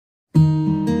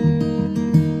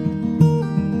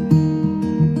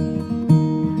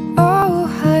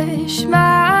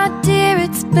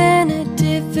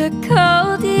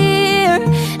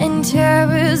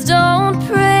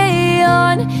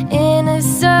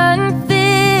innocent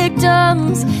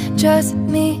victims. Trust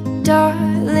me,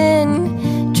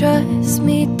 darling, trust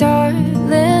me,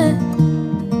 darling.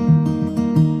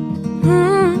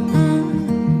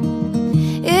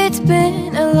 It's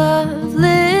been a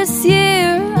loveless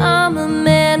year. I'm a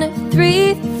man of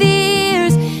three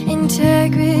fears: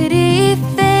 integrity,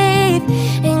 faith,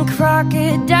 and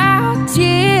crocodile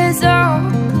tears.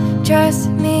 Oh, trust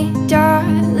me,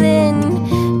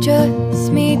 darling,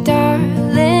 trust me,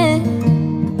 darling.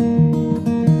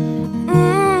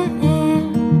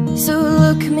 So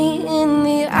look me in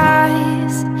the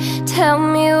eyes, tell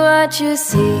me what you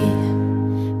see.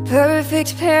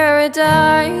 Perfect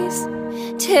paradise,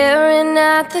 tearing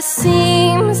at the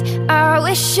seams. I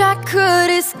wish I could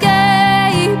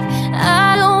escape.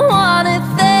 I don't wanna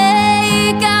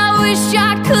think. I wish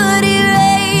I could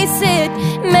erase it,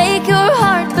 make your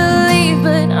heart believe,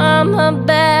 but I'm a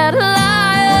bad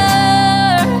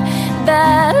liar,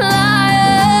 bad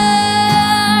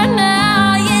liar.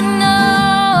 Now you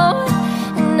know,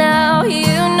 now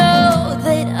you know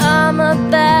that I'm a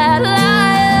bad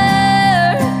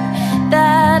liar,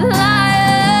 bad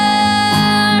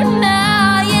liar. Now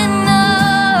you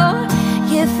know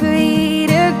you're free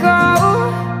to go.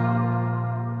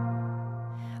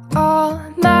 All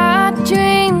my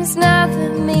dreams never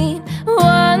mean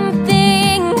one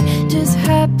thing, just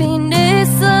happiness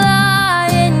lie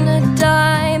in a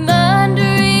diamond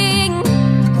ring.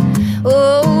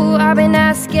 Oh, I've been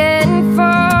asking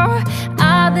for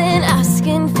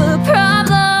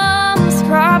problems,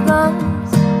 problems.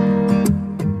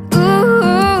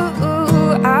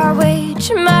 Ooh, I wage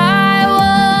my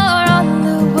war on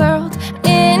the world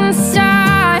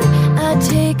inside. I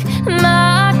take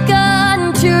my gun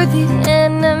to the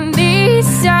enemy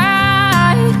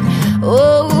side.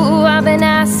 Oh, I've been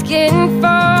asking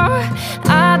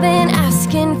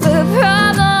for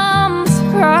problems,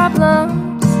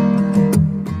 problems.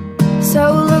 So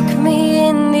look me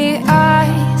in the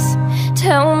eyes,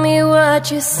 tell me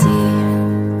what you see.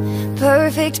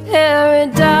 Perfect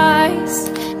paradise,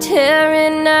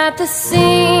 tearing at the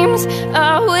seams.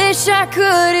 I wish I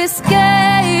could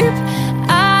escape.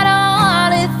 I don't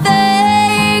wanna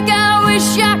think. I wish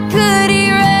I could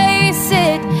erase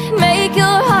it, make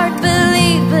your heart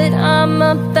believe, but I'm a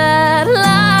bad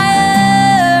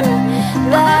liar,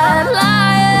 bad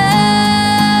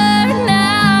liar.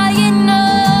 Now you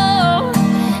know,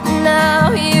 now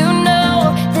you know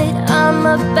that I'm a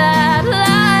bad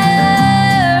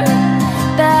liar,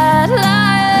 bad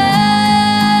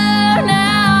liar.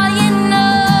 Now you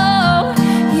know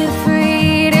you're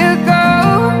free to go.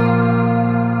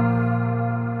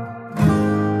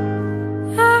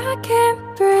 I can't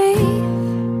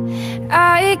breathe, I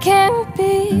can't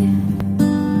be,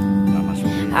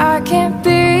 I can't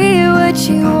be what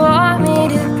you want me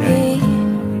to be.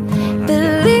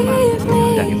 Believe me,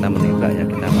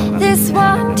 this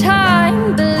one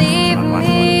time, believe me,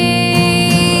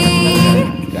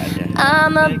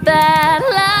 I'm a bad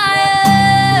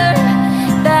liar,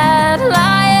 bad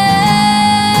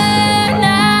liar.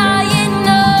 Now you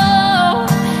know,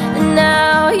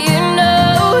 now you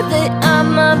know that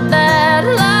I'm a bad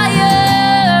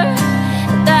liar,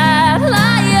 bad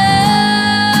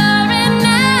liar. And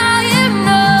now you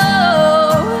know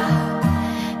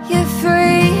you're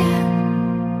free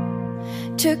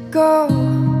to go.